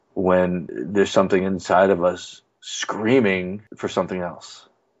when there's something inside of us screaming for something else.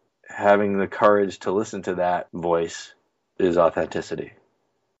 Having the courage to listen to that voice is authenticity.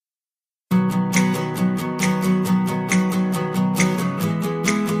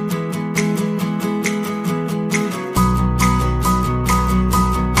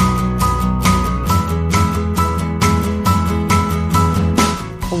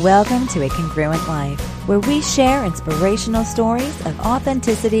 Welcome to A Congruent Life, where we share inspirational stories of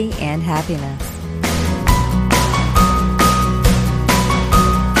authenticity and happiness.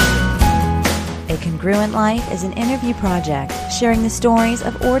 A Congruent Life is an interview project sharing the stories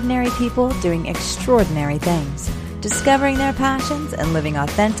of ordinary people doing extraordinary things, discovering their passions, and living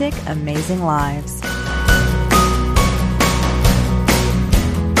authentic, amazing lives.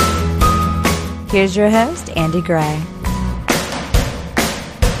 Here's your host, Andy Gray.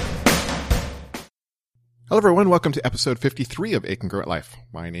 Hello, everyone. Welcome to episode 53 of A Congruent Life.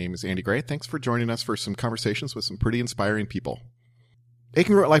 My name is Andy Gray. Thanks for joining us for some conversations with some pretty inspiring people. A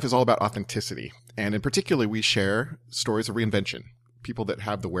Congruent Life is all about authenticity, and in particular, we share stories of reinvention, people that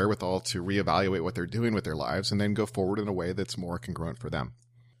have the wherewithal to reevaluate what they're doing with their lives and then go forward in a way that's more congruent for them.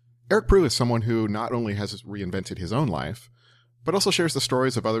 Erik Proulx is someone who not only has reinvented his own life, but also shares the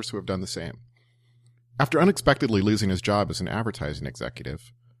stories of others who have done the same. After unexpectedly losing his job as an advertising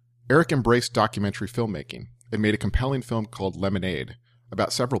executive, Erik embraced documentary filmmaking and made a compelling film called Lemonade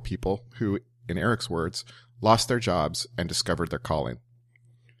about several people who, in Erik's words, lost their jobs and discovered their calling.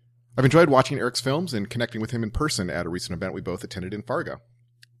 I've enjoyed watching Erik's films and connecting with him in person at a recent event we both attended in Fargo.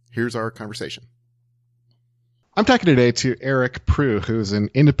 Here's our conversation. I'm talking today to Erik Proulx, who's an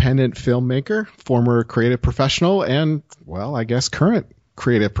independent filmmaker, former creative professional, and, well, I guess current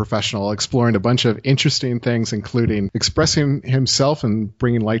creative professional, exploring a bunch of interesting things, including expressing himself and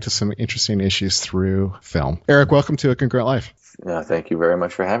bringing light to some interesting issues through film. Erik, welcome to A Congruent Life. Thank you very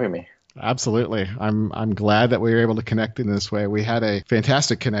much for having me. Absolutely. I'm glad that we were able to connect in this way. We had a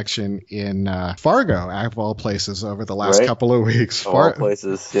fantastic connection in Fargo, of all places, over the last couple of weeks. All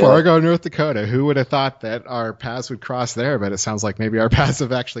places, yeah. Fargo, North Dakota. Who would have thought that our paths would cross there? But it sounds like maybe our paths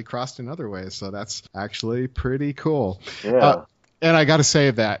have actually crossed in other ways. So that's actually pretty cool. Yeah. And I got to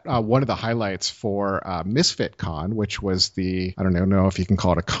say that one of the highlights for Misfit Con, which was I don't know if you can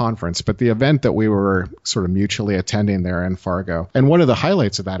call it a conference, but the event that we were sort of mutually attending there in Fargo. And one of the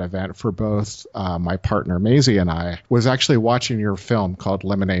highlights of that event for both my partner Maisie and I was actually watching your film called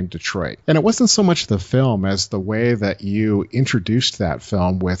Lemonade Detroit. And it wasn't so much the film as the way that you introduced that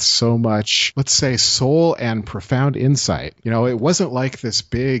film with so much, let's say, soul and profound insight. You know, it wasn't like this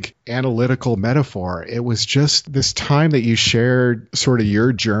big analytical metaphor. It was just this time that you shared sort of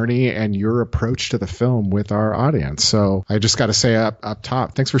your journey and your approach to the film with our audience. So I just got to say up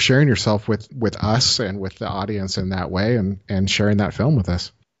top, thanks for sharing yourself with us and with the audience in that way and sharing that film with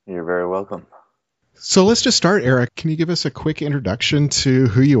us. You're very welcome. So let's just start, Erik. Can you give us a quick introduction to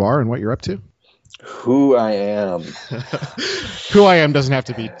who you are and what you're up to? Who I am. Who I am doesn't have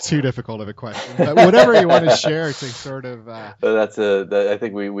to be too difficult of a question, but whatever you want to share to sort of. I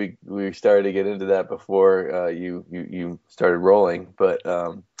think we started to get into that before you started rolling, but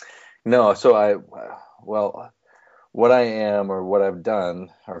no. So what I am or what I've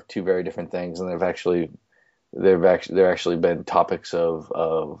done are two very different things, and they're actually been topics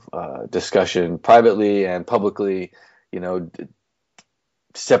of discussion privately and publicly. You know,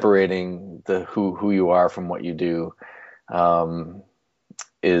 separating the who you are from what you do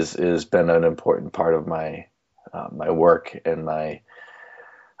is been an important part of my my work and my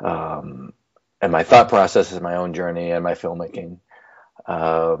thought process and my own journey and my filmmaking.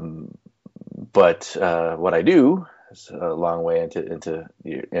 But what I do is a long way into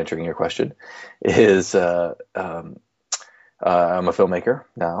answering your question is I'm a filmmaker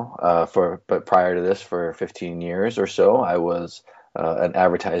now. But prior to this, for 15 years or so, I was an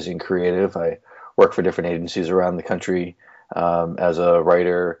advertising creative. I worked for different agencies around the country as a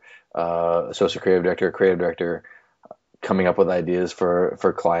writer, associate creative director, coming up with ideas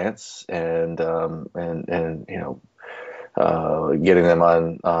for clients and getting them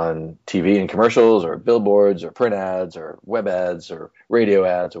on TV and commercials or billboards or print ads or web ads or radio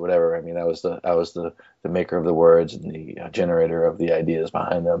ads or whatever. I mean, I was the maker of the words and the generator of the ideas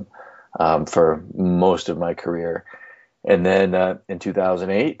behind them for most of my career. And then in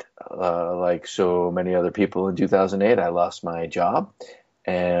 2008, like so many other people in 2008, I lost my job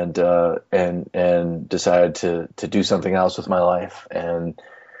and decided to do something else with my life, and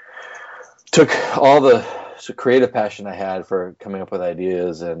took all the creative passion I had for coming up with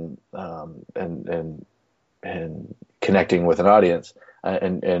ideas and connecting with an audience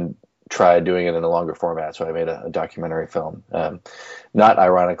and tried doing it in a longer format. So I made a documentary film, not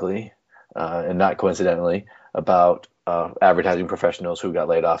ironically and not coincidentally, about advertising professionals who got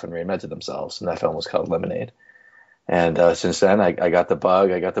laid off and reinvented themselves. And that film was called Lemonade. And since then, I got the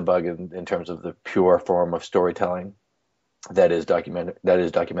bug. I got the bug in terms of the pure form of storytelling that is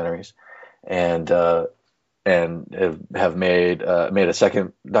documentaries, and have made a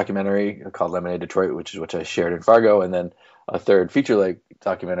second documentary called Lemonade Detroit, which I shared in Fargo, and then a third feature-length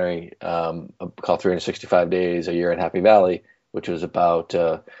documentary called 365 Days, A Year in Happy Valley, which was about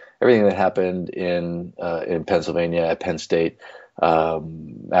everything that happened in Pennsylvania at Penn State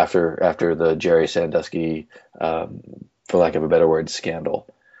after the Jerry Sandusky, for lack of a better word, scandal,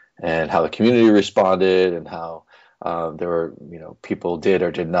 and how the community responded, and how there were people did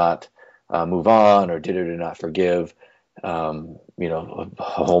or did not move on, or did or did not forgive. A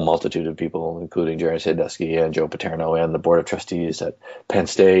whole multitude of people, including Jerry Sandusky and Joe Paterno and the board of trustees at Penn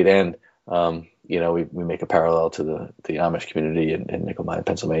State, and we make a parallel to the Amish community in Nickel Mine,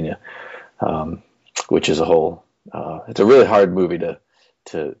 Pennsylvania, which is a whole. It's a really hard movie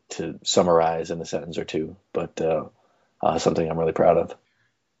to summarize in a sentence or two, but something I'm really proud of.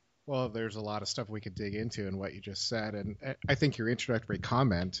 Well, there's a lot of stuff we could dig into in what you just said. And I think your introductory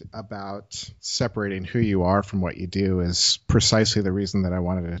comment about separating who you are from what you do is precisely the reason that I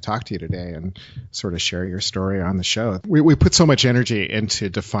wanted to talk to you today and sort of share your story on the show. We put so much energy into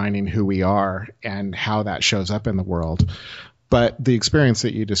defining who we are and how that shows up in the world. But the experience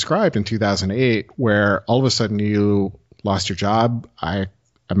that you described in 2008, where all of a sudden you lost your job, I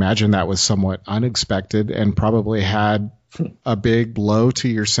imagine that was somewhat unexpected and probably had a big blow to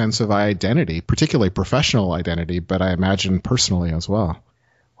your sense of identity, particularly professional identity, but I imagine personally as well.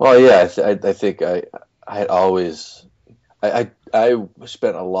 Well, yeah, I think I had always, I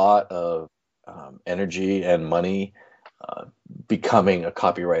spent a lot of energy and money becoming a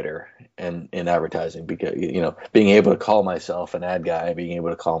copywriter and in advertising, because being able to call myself an ad guy, being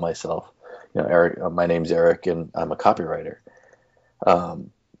able to call myself Eric, my name's Eric and I'm a copywriter.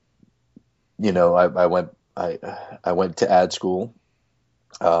 I went to ad school.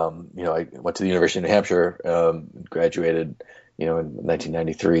 I went to the University of New Hampshire, graduated, in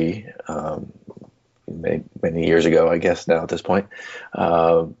 1993, many years ago, I guess now at this point.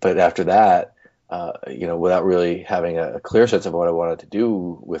 But after that, without really having a clear sense of what I wanted to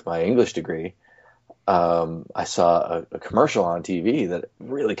do with my English degree, I saw a commercial on TV that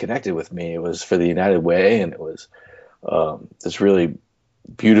really connected with me. It was for the United Way, and it was this really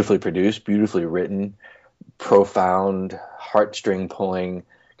beautifully produced, beautifully written, profound, heartstring pulling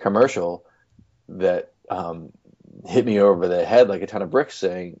commercial that hit me over the head like a ton of bricks,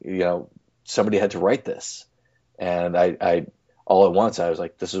 saying, somebody had to write this. And I all at once I was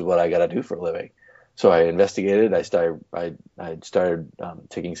like, this is what I got to do for a living. So I investigated. I started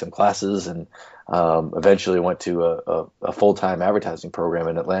taking some classes, and eventually went to a full-time advertising program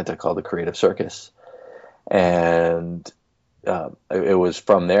in Atlanta called the Creative Circus. And it was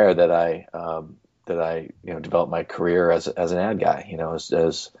from there that I developed my career as an ad guy,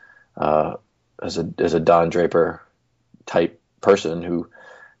 as a Don Draper type person who,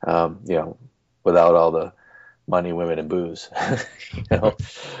 without all the money, women, and booze, but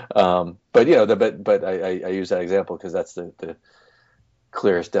I use that example because that's the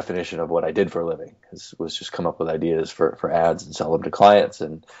clearest definition of what I did for a living, was just come up with ideas for ads and sell them to clients,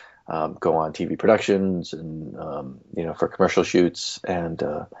 and go on TV productions and, for commercial shoots. And,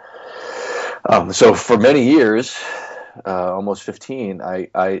 so for many years, almost 15,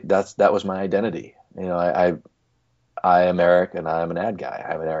 that was my identity. I am Eric, and I'm an ad guy.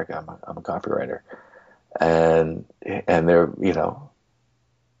 I'm an Eric. I'm a copywriter, and there,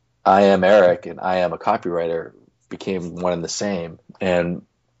 I am Eric and I am a copywriter became one and the same. And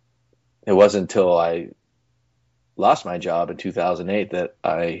it wasn't until I lost my job in 2008 that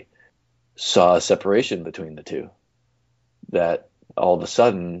I saw a separation between the two. That all of a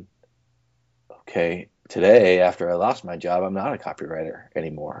sudden, okay, today, after I lost my job, I'm not a copywriter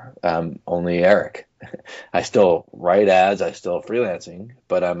anymore. I'm only Eric. I still write ads, I still freelancing,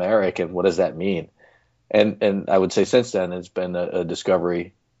 but I'm Eric, and what does that mean? And I would say since then, it's been a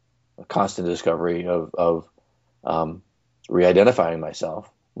discovery, a constant discovery of re-identifying myself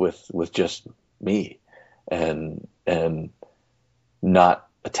with just me, and not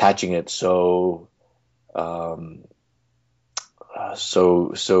attaching it so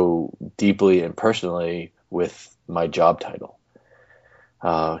deeply and personally with my job title,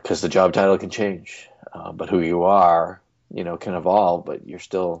 because the job title can change, but who you are, can evolve. But you're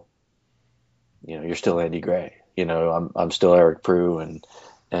still Andy Gray. I'm still Erik Proulx,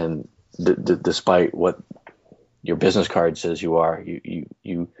 and despite what your business card says you are,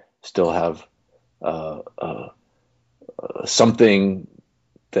 you still have uh, uh, something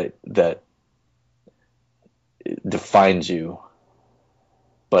that defines you,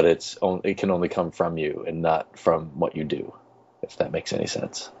 but it can only come from you and not from what you do, if that makes any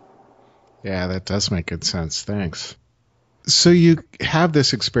sense. Yeah, that does make good sense. Thanks. So you have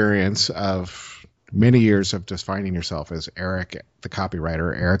this experience of many years of defining yourself as Erik, the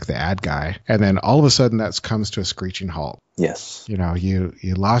copywriter, Erik, the ad guy, and then all of a sudden that comes to a screeching halt. Yes. You know, you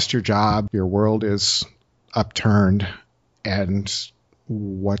lost your job, your world is upturned, and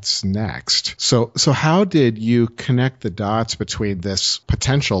what's next? So how did you connect the dots between this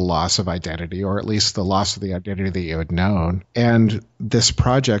potential loss of identity, or at least the loss of the identity that you had known, and this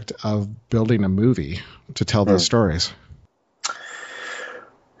project of building a movie to tell those stories?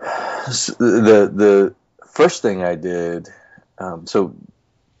 The first thing I did, so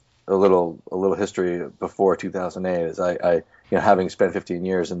a little history before 2008 is I having spent 15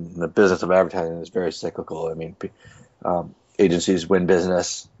 years in the business of advertising is very cyclical. I mean, agencies win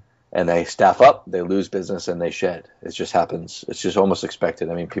business and they staff up, they lose business and they shed. It just happens. It's just almost expected.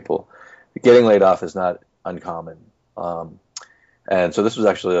 I mean, people getting laid off is not uncommon. And so this was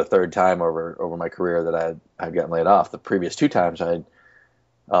actually the third time over my career that I'd gotten laid off. The previous two times I'd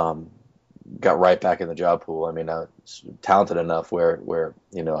got right back in the job pool. I mean, I was talented enough where I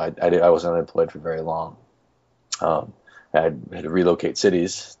wasn't unemployed for very long. I had to relocate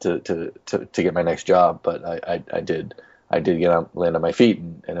cities to get my next job, but I did land on my feet,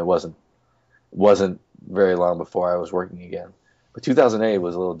 and it wasn't very long before I was working again. But 2008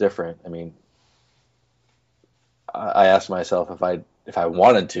 was a little different. I mean, I asked myself if I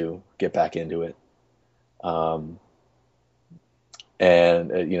wanted to get back into it,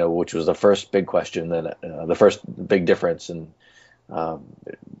 which was the first big question, the first big difference in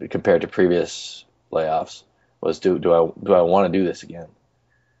compared to previous layoffs was do I want to do this again?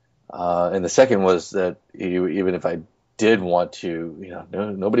 And the second was that even if I did want to,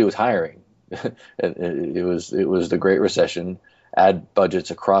 nobody was hiring. It was the Great Recession. Ad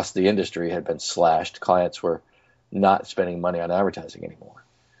budgets across the industry had been slashed. Clients were not spending money on advertising anymore.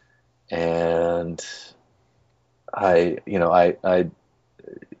 And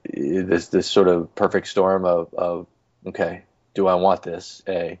this sort of perfect storm of okay, do I want this?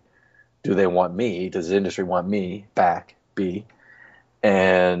 A, do they want me? Does the industry want me back? B,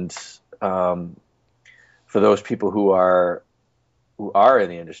 and for those people who are in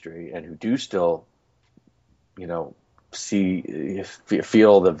the industry and who do still,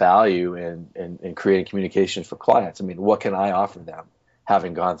 feel the value in creating communications for clients. I mean, what can I offer them?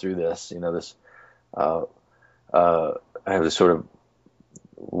 Having gone through this, I have this sort of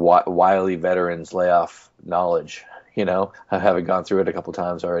wily veterans layoff knowledge, having gone through it a couple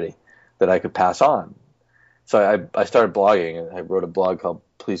times already, that I could pass on. So I started blogging, and I wrote a blog called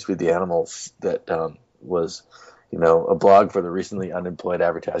Please Feed the Animals that was, a blog for the recently unemployed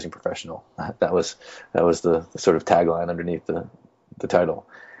advertising professional. That was the sort of tagline underneath the title.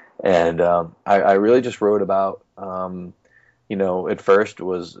 And I really just wrote about, at first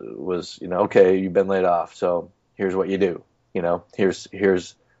was okay, you've been laid off, so here's what you do.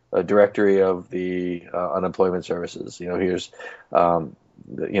 Here's a directory of the unemployment services. Here's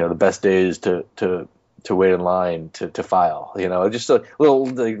the best days to wait in line to file. Just a little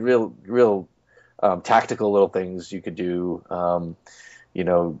real tactical little things you could do.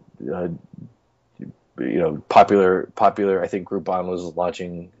 Popular. I think Groupon was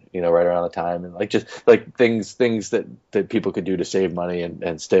launching, right around the time, and just things that people could do to save money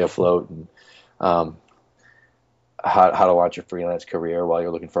and stay afloat, and how to launch a freelance career while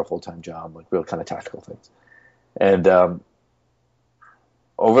you're looking for a full-time job, real kind of tactical things. And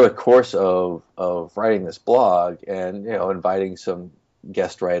over the course of writing this blog and, inviting some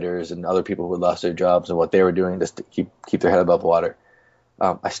guest writers and other people who had lost their jobs and what they were doing just to keep their head above water,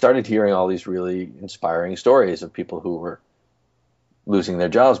 I started hearing all these really inspiring stories of people who were losing their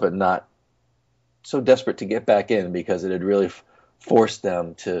jobs but not so desperate to get back in because it had really forced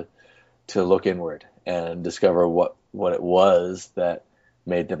them to look inward and discover what it was that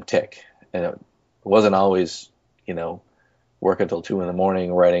made them tick. And it wasn't always, work until 2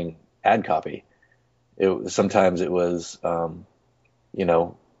 a.m. writing ad copy. Sometimes it was, I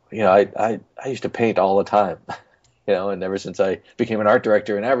used to paint all the time, and ever since I became an art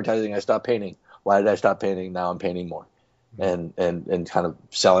director in advertising, I stopped painting. Why did I stop painting? Now I'm painting more, and kind of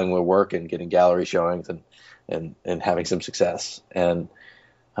selling my work and getting gallery showings and having some success. And,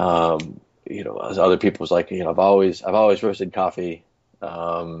 as other people was like, I've always roasted coffee,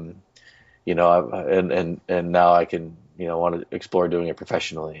 and now I can, want to explore doing it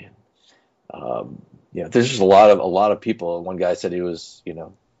professionally. There's just a lot of people. One guy said he was,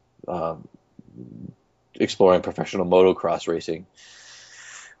 exploring professional motocross racing.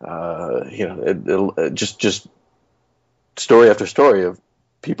 Just story after story of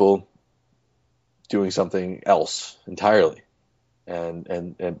people doing something else entirely,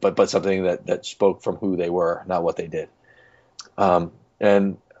 but something that spoke from who they were, not what they did.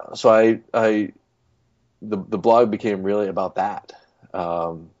 And so the blog became really about that,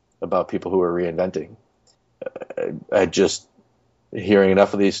 about people who were reinventing. I just hearing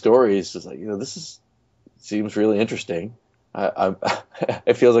enough of these stories is like, seems really interesting.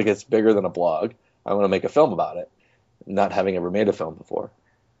 It feels like it's bigger than a blog. I want to make a film about it, not having ever made a film before.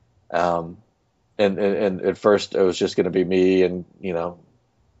 And at first it was just going to be me and,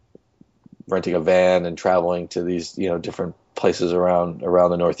 renting a van and traveling to these, different places around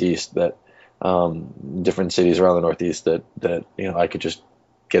the Northeast different cities around the Northeast that I could just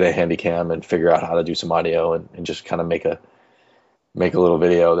get a handy cam and figure out how to do some audio and just kind of make a little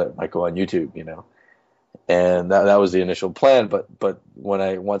video that might go on YouTube, And that was the initial plan. But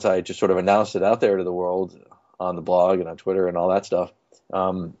once I just sort of announced it out there to the world on the blog and on Twitter and all that stuff,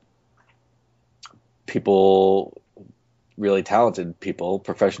 people, really talented people,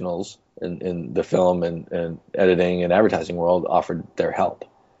 professionals in the film and editing and advertising world, offered their help.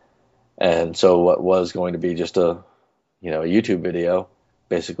 And so what was going to be just a YouTube video,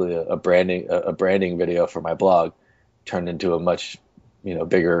 basically a branding video for my blog, turned into a much,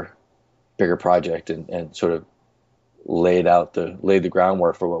 bigger project and sort of laid the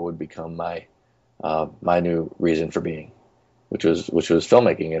groundwork for what would become my new reason for being, which was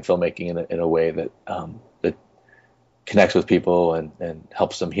filmmaking, and filmmaking in a way that that connects with people and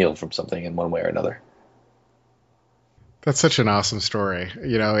helps them heal from something in one way or another. That's such an awesome story.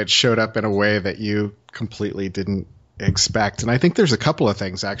 It showed up in a way that you completely didn't expect. And I think there's a couple of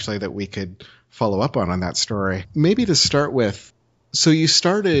things actually that we could follow up on that story. Maybe to start with, so you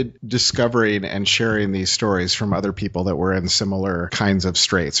started discovering and sharing these stories from other people that were in similar kinds of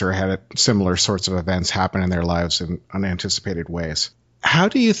straits or had similar sorts of events happen in their lives in unanticipated ways. How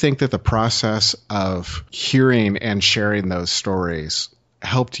do you think that the process of hearing and sharing those stories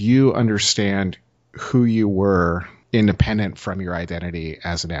helped you understand who you were independent from your identity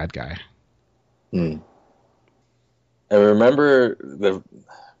as an ad guy? I remember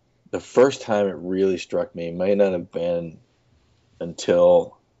the first time it really struck me might not have been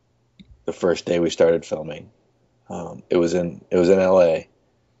until the first day we started filming. It was in LA, a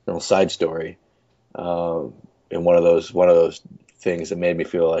little side story, and one of those things that made me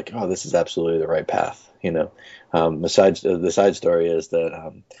feel like, oh, this is absolutely the right path. The side story is that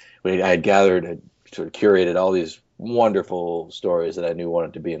I had gathered and sort of curated all these wonderful stories that I knew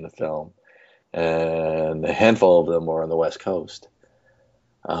wanted to be in the film, and a handful of them were on the West Coast.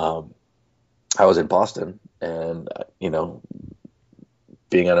 I was in Boston, and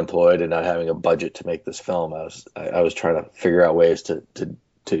being unemployed and not having a budget to make this film, I was trying to figure out ways to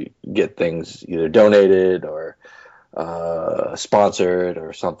get things either donated or sponsored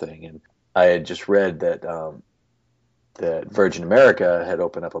or something. And I had just read that Virgin America had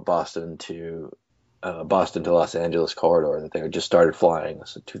opened up a Boston to Los Angeles corridor that they had just started flying.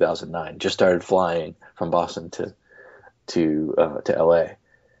 This was 2009. Just started flying from Boston to LA.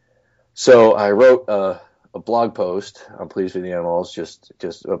 So I wrote a blog post on Please Feed the Animals, just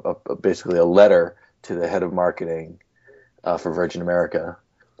basically a letter to the head of marketing for Virgin America,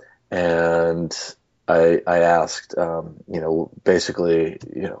 and I asked, basically,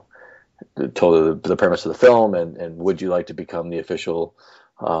 told her the premise of the film and would you like to become the official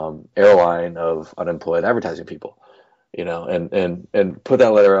airline of unemployed advertising people, and put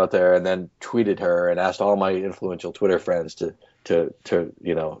that letter out there, and then tweeted her and asked all my influential Twitter friends to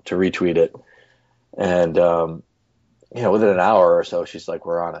retweet it. And, within an hour or so, she's like,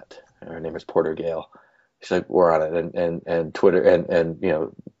 we're on it. Her name is Porter Gale. She's like, we're on it. And Twitter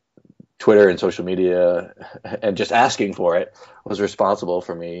and Twitter and social media and just asking for it was responsible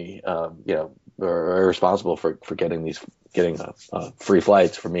for me, or responsible for getting free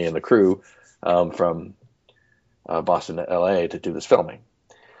flights for me and the crew, from Boston to LA to do this filming.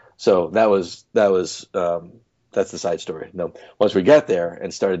 So that's the side story. Now, once we got there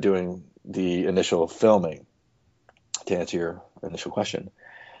and started doing the initial filming, to answer your initial question,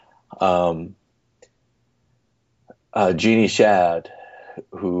 Jeannie Shad,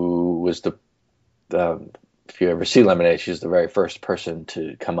 who was if you ever see Lemonade, she's the very first person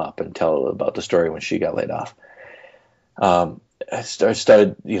to come up and tell about the story when she got laid off. I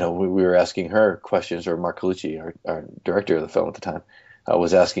started, we were asking her questions, or Mark Colucci, our director of the film at the time,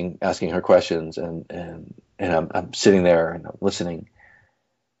 was asking her questions, and I'm sitting there and I'm listening,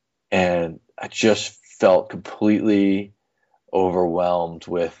 and I just felt completely overwhelmed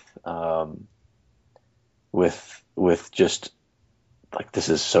with just like, this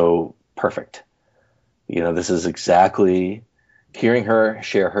is so perfect. This is exactly hearing her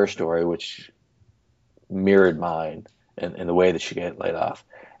share her story, which mirrored mine in the way that she got laid off,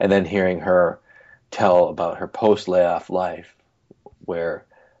 and then hearing her tell about her post-layoff life, where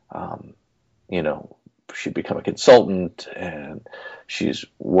she'd become a consultant, and she's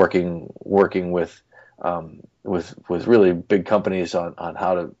working with really big companies on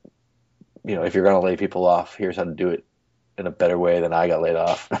how to, if you're going to lay people off, here's how to do it in a better way than I got laid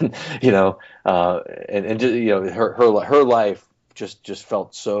off. And just, her life just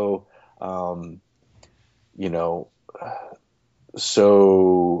felt so,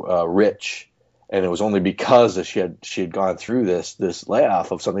 rich. And it was only because that she had gone through this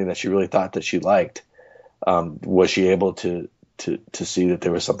layoff of something that she really thought that she liked, was she able to see that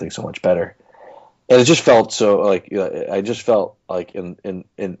there was something so much better. And it just felt so like, I just felt like in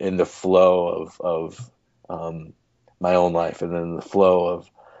the flow of my own life, and then the flow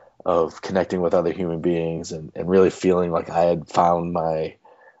of connecting with other human beings, and really feeling like I had found my,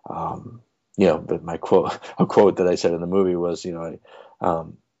 my quote that I said in the movie was, I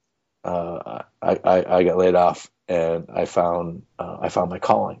got laid off and I found my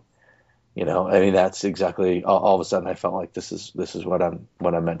calling. That's exactly, all of a sudden I felt like this is what I'm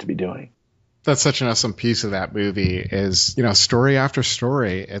meant to be doing. That's such an awesome piece of that movie is, story after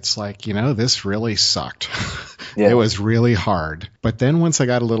story. It's like, this really sucked. Yeah. It was really hard. But then once I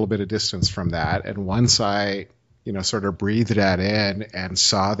got a little bit of distance from that, and once I, sort of breathed that in and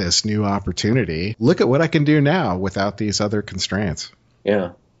saw this new opportunity, look at what I can do now without these other constraints.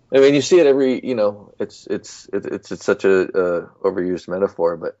 Yeah. I mean, you see it every, it's such a overused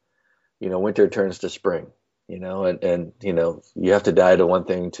metaphor, but, winter turns to spring. And you have to die to one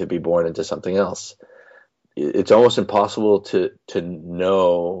thing to be born into something else. It's almost impossible to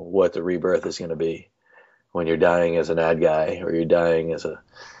know what the rebirth is going to be when you're dying as an ad guy, or you're dying as a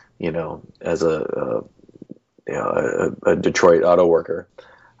Detroit auto worker.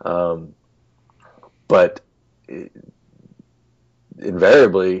 But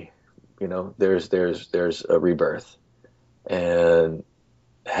invariably, there's a rebirth, and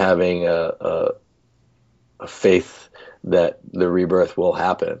having a faith that the rebirth will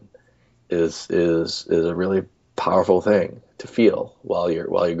happen is a really powerful thing to feel while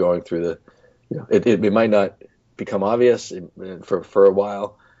you're going through the, it might not become obvious for a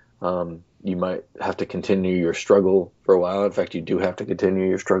while. You might have to continue your struggle for a while. In fact, you do have to continue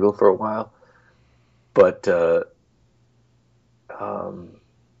your struggle for a while, but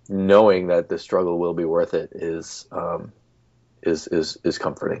knowing that the struggle will be worth it is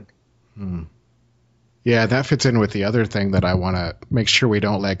comforting. Yeah, that fits in with the other thing that I want to make sure we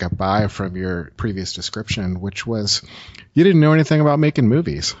don't let get by from your previous description, which was you didn't know anything about making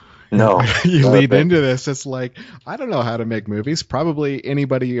movies. No. You lead into this. It's like, I don't know how to make movies. Probably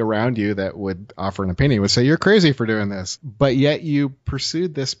anybody around you that would offer an opinion would say you're crazy for doing this. But yet you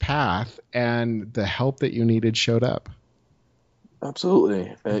pursued this path, and the help that you needed showed up.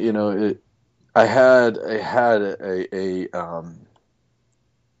 Absolutely. I had a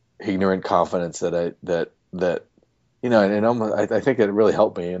ignorant confidence that and almost, I think it really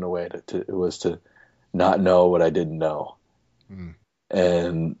helped me in a way to not know what I didn't know.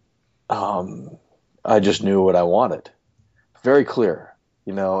 And I just knew what I wanted, very clear,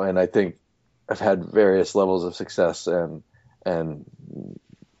 and I think I've had various levels of success and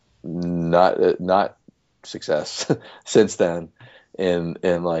not success since then,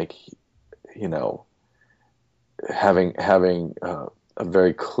 in like, having a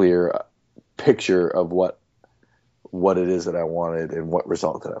very clear picture of what it is that I wanted and what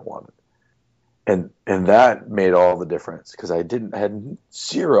result that I wanted. And that made all the difference, because I had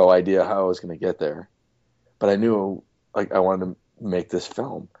zero idea how I was going to get there, but I knew, like, I wanted to make this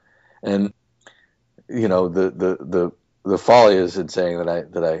film. And the folly is in saying that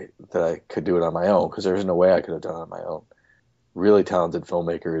I could do it on my own, because there's no way I could have done it on my own. Really talented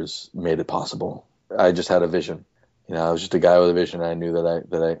filmmakers made it possible. I just had a vision. I was just a guy with a vision. I knew that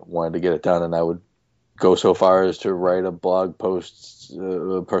I wanted to get it done, and I would go so far as to write a blog post,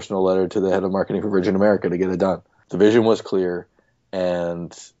 a personal letter to the head of marketing for Virgin America to get it done. The vision was clear,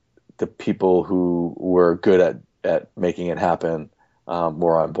 and the people who were good at making it happen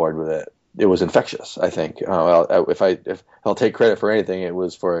were on board with it. It was infectious, I think. If I'll take credit for anything, it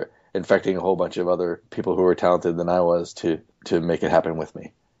was for infecting a whole bunch of other people who were talented than I was to make it happen with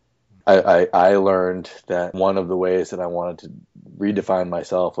me. I learned that one of the ways that I wanted to redefine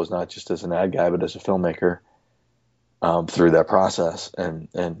myself was not just as an ad guy, but as a filmmaker, through that process, and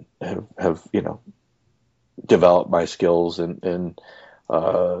have developed my skills in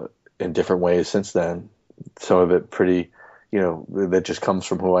different ways since then. Some of it pretty, that just comes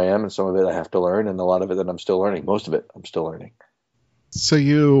from who I am, and some of it I have to learn, and a lot of it that I'm still learning. Most of it I'm still learning. So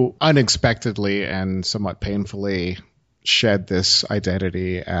you unexpectedly and somewhat painfully shed this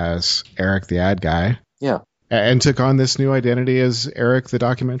identity as Erik the ad guy. Yeah. And took on this new identity as Erik the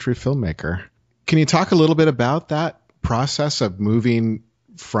documentary filmmaker. Can you talk a little bit about that process of moving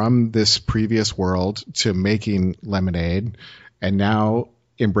from this previous world to making Lemonade and now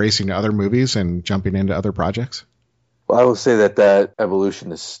embracing other movies and jumping into other projects? Well, I will say that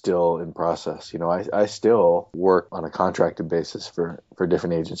evolution is still in process. I still work on a contracted basis for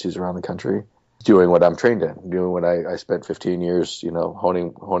different agencies around the country, doing what I'm trained in, doing what I spent 15 years,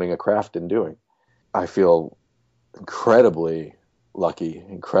 honing a craft and doing. I feel incredibly lucky,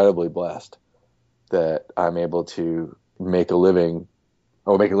 incredibly blessed that I'm able to make a living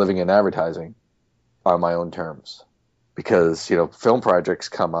in advertising on my own terms, because, film projects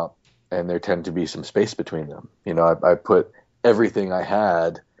come up and there tend to be some space between them. I put everything I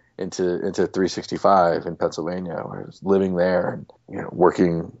had into 365 in Pennsylvania, where I was living there and,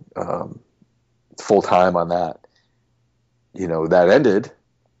 working full time on that. That ended,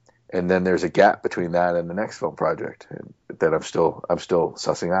 and then there's a gap between that and the next film project that I'm still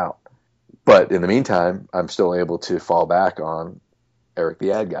sussing out. But in the meantime, I'm still able to fall back on Erik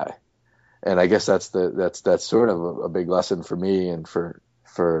the ad guy, and I guess that's sort of a big lesson for me and for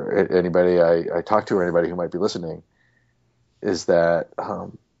anybody I talk to or anybody who might be listening, is that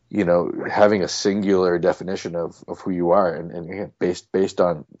having a singular definition of who you are and based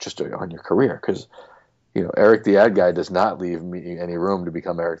on just on your career, because Erik the ad guy does not leave me any room to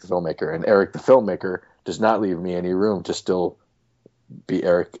become Erik the filmmaker, and Erik the filmmaker does not leave me any room to still be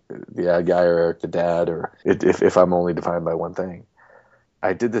Erik the ad guy or Erik the dad, or if I'm only defined by one thing.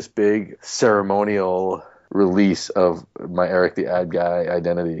 I did this big ceremonial release of my Erik the ad guy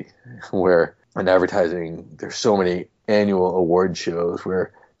identity, where in advertising there's so many annual award shows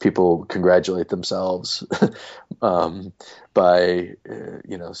where people congratulate themselves by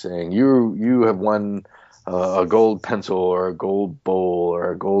saying you have won a gold pencil or a gold bowl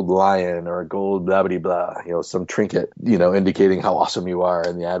or a gold lion or a gold blah blah blah, some trinket, indicating how awesome you are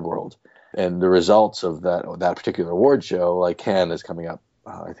in the ad world. And the results of that particular award show, like Cannes is coming up.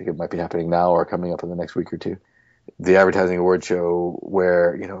 I think it might be happening now or coming up in the next week or two. The advertising award show,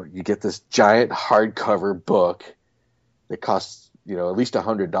 where you get this giant hardcover book that costs at least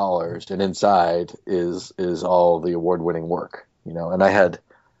 $100, and inside is all the award-winning work. And I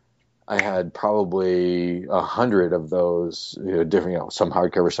had probably 100 of those, different, some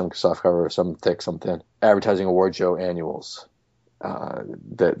hardcover, some softcover, some thick, some thin, advertising award show annuals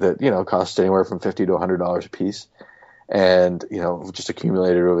that cost anywhere from $50 to $100 a piece, and just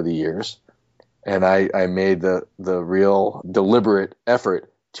accumulated over the years. And I made the real deliberate effort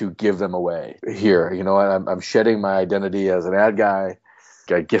to give them away. Here, I'm shedding my identity as an ad guy.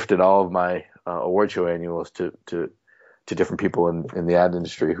 I gifted all of my award show annuals to different people in the ad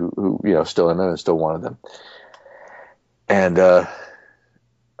industry who still in them and still wanted them. And I'm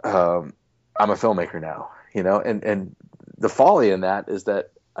a filmmaker now, and the folly in that is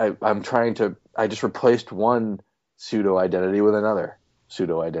that I just replaced one pseudo identity with another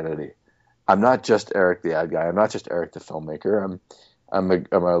pseudo identity. I'm not just Erik the ad guy. I'm not just Erik the filmmaker. I'm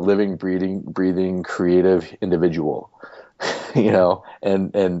a living, breathing, creative individual,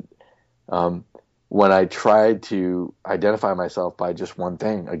 and when I tried to identify myself by just one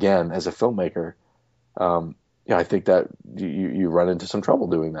thing, again, as a filmmaker, I think that you run into some trouble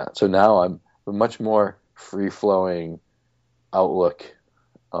doing that. So now I'm a much more free-flowing outlook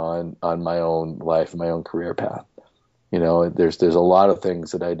on my own life, my own career path. There's a lot of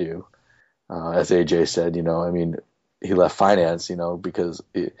things that I do. As AJ said, he left finance, because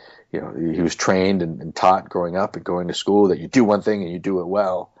he was trained and taught growing up and going to school that you do one thing and you do it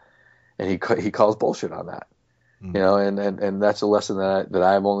well, and he calls bullshit on that, and that's a lesson that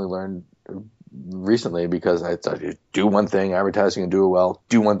I've only learned recently, because I thought, you do one thing, advertising, and do it well.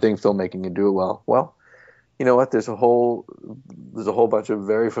 Do one thing, filmmaking, and do it well. Well, you know what? There's a whole bunch of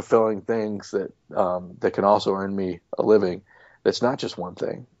very fulfilling things that can also earn me a living. That's not just one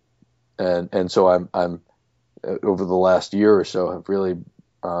thing. And so I'm over the last year or so have really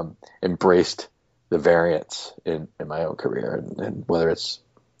embraced the variance in my own career, and whether it's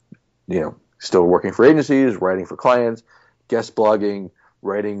still working for agencies, writing for clients, guest blogging,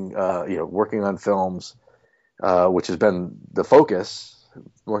 writing, working on films, which has been the focus.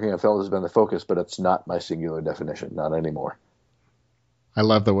 Working on films has been the focus, but it's not my singular definition, not anymore. I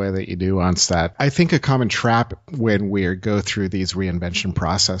love the way that you nuance that. I think a common trap when we go through these reinvention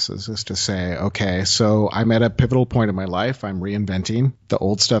processes is to say, okay, so I'm at a pivotal point in my life. I'm reinventing. The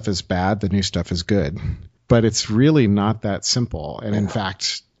old stuff is bad. The new stuff is good. But it's really not that simple. And in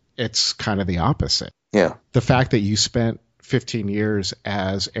fact, it's kind of the opposite. Yeah. The fact that you spent 15 years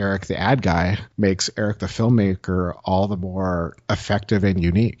as Erik the ad guy makes Erik the filmmaker all the more effective and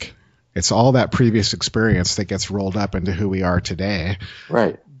unique. It's all that previous experience that gets rolled up into who we are today.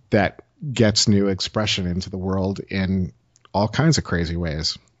 Right. That gets new expression into the world in all kinds of crazy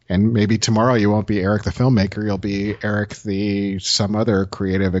ways. And maybe tomorrow you won't be Erik the filmmaker. You'll be Erik the some other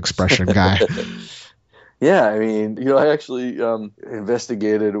creative expression guy. Yeah, I mean, I actually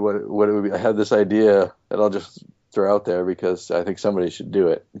investigated what it would be. I had this idea that I'll just throw out there because I think somebody should do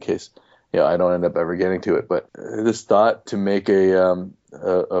it in case I don't end up ever getting to it. But this thought to make a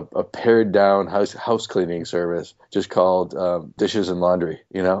pared down house cleaning service just called dishes and laundry,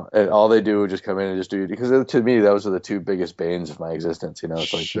 and all they do is just come in and just do, because to me those are the two biggest banes of my existence.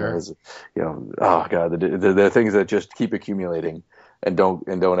 It's like, sure. Oh God, the things that just keep accumulating and don't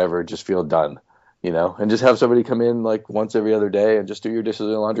ever just feel done, and just have somebody come in like once every other day and just do your dishes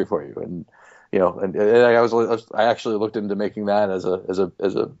and laundry for you. And I actually looked into making that as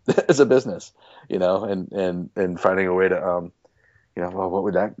a business, and finding a way to well, what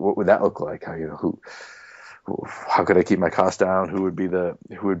would that look like? How could I keep my costs down? Who would be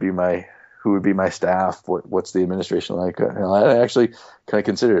my staff? What's the administration like? I actually kind of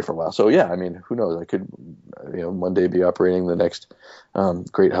considered it for a while. So yeah, I mean, who knows? I could, one day be operating the next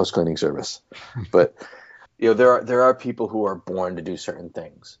great house cleaning service. But there are people who are born to do certain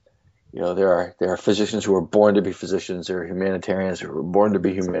things. There are physicians who are born to be physicians. There are humanitarians who are born to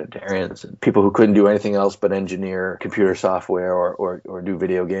be humanitarians, and people who couldn't do anything else but engineer computer software or do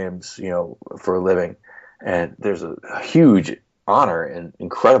video games, for a living. And there's a huge honor and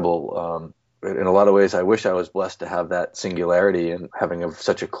incredible, in a lot of ways, I wish I was blessed to have that singularity and having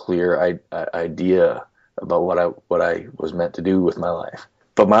such a clear idea about what I was meant to do with my life.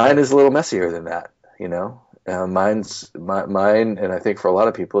 But mine is a little messier than that, mine, and I think for a lot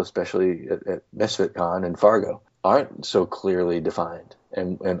of people, especially at MisfitCon and Fargo, aren't so clearly defined.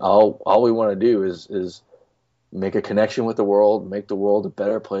 And all we want to do is make a connection with the world, make the world a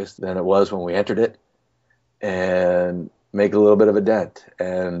better place than it was when we entered it, and make a little bit of a dent.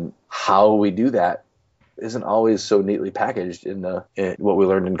 And how we do that isn't always so neatly packaged in what we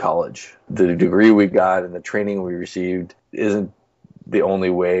learned in college. The degree we got and the training we received isn't the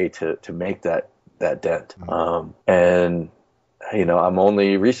only way to make that dent. And I'm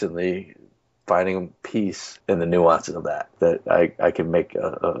only recently finding peace in the nuances of that I can make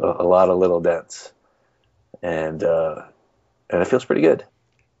a lot of little dents, and it feels pretty good.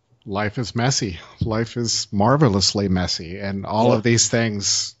 Life is messy. Life is marvelously messy, and all of these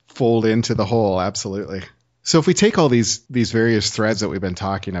things fold into the whole. Absolutely. So if we take all these various threads that we've been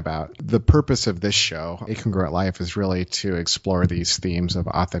talking about, the purpose of this show, A Congruent Life, is really to explore these themes of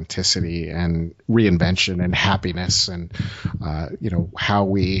authenticity and reinvention and happiness and, how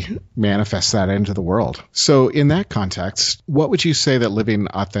we manifest that into the world. So in that context, what would you say that living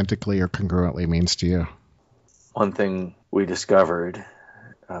authentically or congruently means to you? One thing we discovered,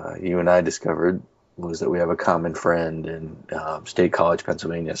 you and I discovered, was that we have a common friend in State College,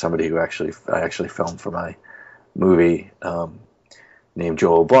 Pennsylvania, somebody who I actually filmed for my movie, named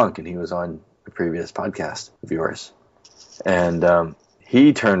Joel Blunk, and he was on a previous podcast of yours. And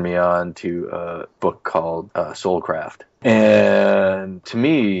he turned me on to a book called Soulcraft. And to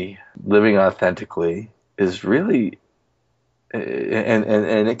me, living authentically is really,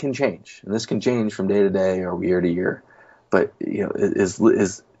 and it can change, and this can change from day to day or year to year, but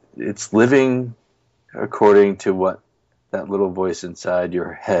it's living according to what that little voice inside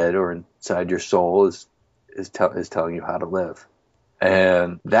your head or inside your soul is telling you how to live.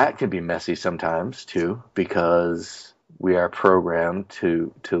 And that can be messy sometimes too, because we are programmed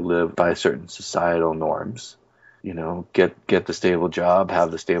to live by certain societal norms. Get the stable job,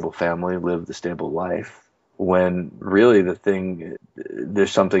 have the stable family, live the stable life. When really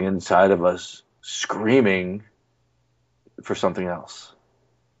there's something inside of us screaming for something else.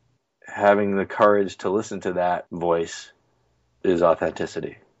 Having the courage to listen to that voice is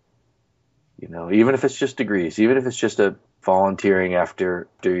authenticity. Even if it's just degrees, even if it's just a volunteering after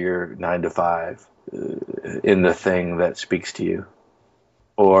your 9 to 5 in the thing that speaks to you,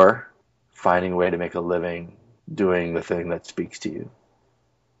 or finding a way to make a living doing the thing that speaks to you.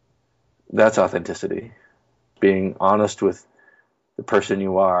 That's authenticity. Being honest with the person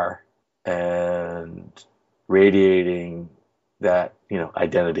you are and radiating that,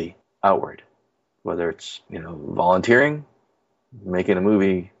 identity outward, whether it's, volunteering making a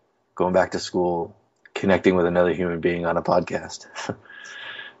movie, going back to school, connecting with another human being on a podcast.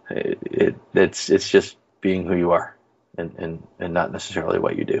 It's just being who you are and not necessarily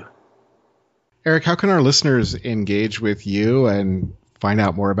what you do. Erik, how can our listeners engage with you and find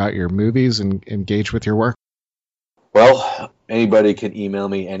out more about your movies and engage with your work? Well, anybody can email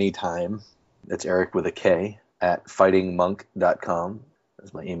me anytime. It's Erik with a K at fightingmonk.com.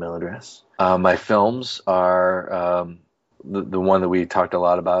 That's my email address. My films are, the one that we talked a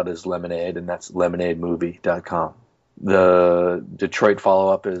lot about is Lemonade, and that's lemonademovie.com. The Detroit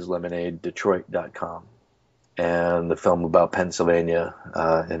follow-up is lemonadedetroit.com. And the film about Pennsylvania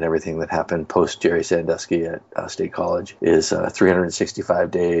and everything that happened post Jerry Sandusky at State College is 365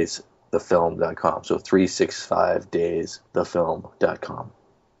 Days, thefilm.com. So 365daysthefilm.com.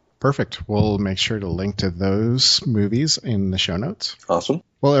 Perfect. We'll make sure to link to those movies in the show notes. Awesome.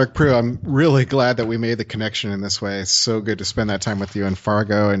 Well, Erik Proulx, I'm really glad that we made the connection in this way. It's so good to spend that time with you in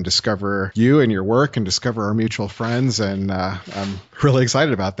Fargo and discover you and your work and discover our mutual friends. And I'm really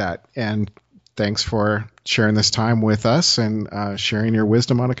excited about that. And thanks for sharing this time with us and sharing your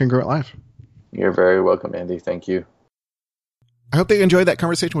wisdom on A Congruent Life. You're very welcome, Andy. Thank you. I hope that you enjoyed that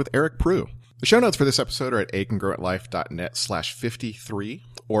conversation with Erik Proulx. The show notes for this episode are at acongruentlife.net/53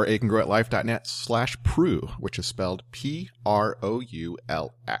 or acongruentlife.net/Proulx, which is spelled Proulx.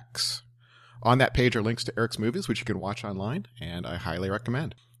 On that page are links to Erik's movies, which you can watch online, and I highly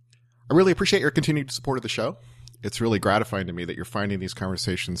recommend. I really appreciate your continued support of the show. It's really gratifying to me that you're finding these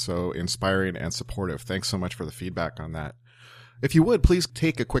conversations so inspiring and supportive. Thanks so much for the feedback on that. If you would, please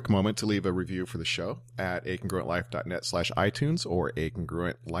take a quick moment to leave a review for the show at acongruentlife.net/iTunes or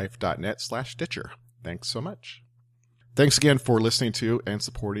acongruentlife.net/Stitcher. Thanks so much. Thanks again for listening to and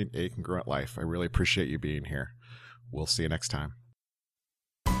supporting A Congruent Life. I really appreciate you being here. We'll see you next time.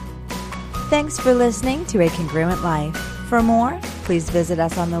 Thanks for listening to A Congruent Life. For more, please visit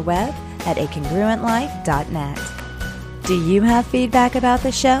us on the web at acongruentlife.net. Do you have feedback about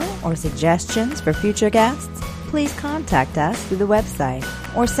the show or suggestions for future guests? Please contact us through the website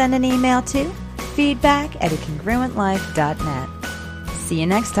or send an email to feedback@acongruentlife.net. See you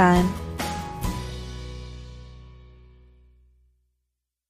next time.